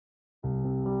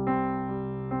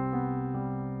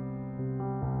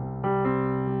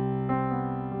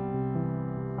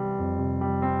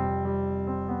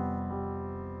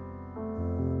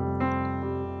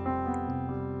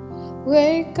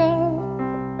Wake up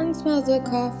and smell the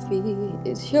coffee.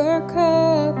 Is your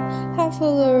cup half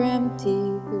full or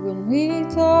empty? When we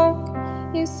talk,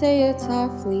 you say it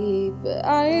softly, but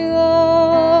I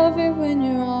love it when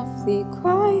you're awfully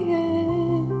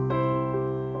quiet.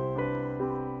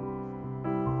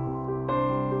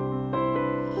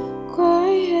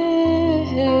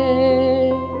 Quiet.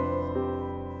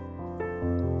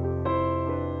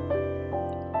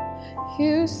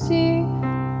 You see,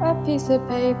 a piece of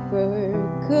paper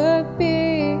could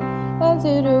be a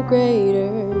little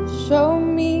greater. Show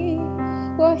me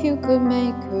what you could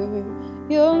make her.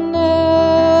 You'll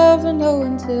never know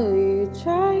until you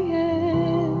try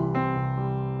it.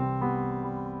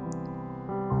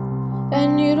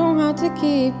 And you don't have to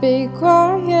keep it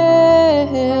quiet.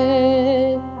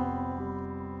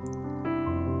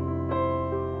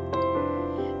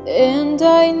 And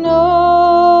I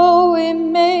know it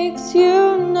makes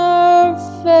you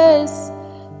nervous,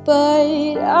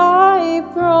 but I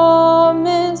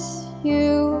promise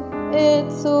you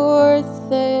it's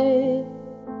worth it.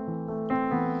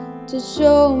 To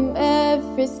show 'em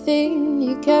everything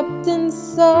you kept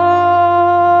inside.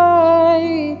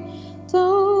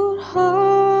 Don't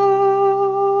hide.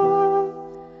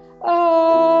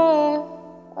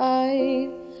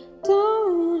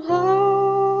 Don't hide.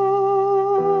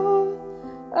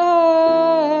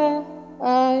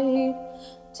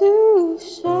 Too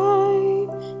shy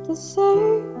to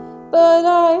say, but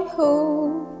I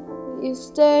hope you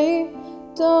stay.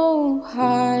 Don't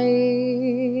hide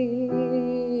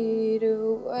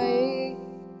away.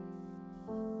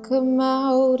 Come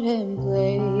out and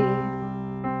play.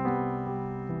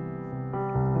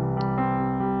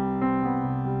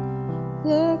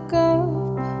 Look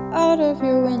up out of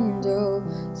your window,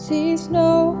 see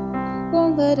snow,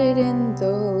 won't let it in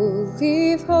though.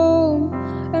 Leave home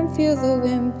and feel the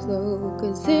wind blow,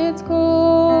 'cause it's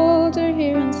colder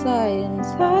here inside in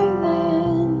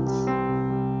silence.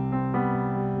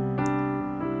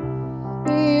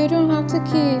 You don't have to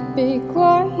keep it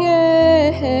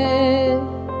quiet.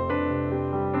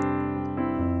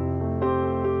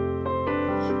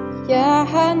 Yeah,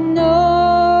 I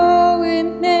know it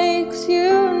makes you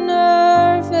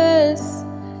nervous,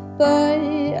 but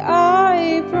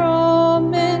I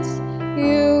promise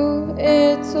you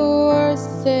it's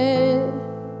worth it.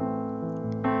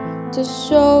 To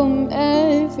show 'em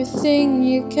everything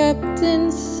you kept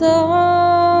inside.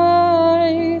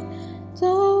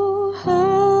 Don't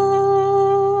hide.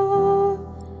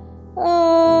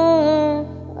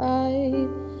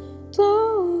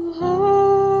 Don't hide.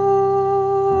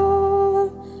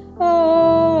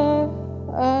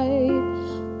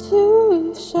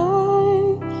 Too shy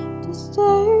to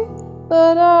stay,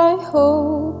 but I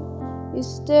hope you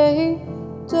stay.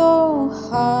 Don't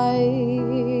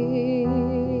hide.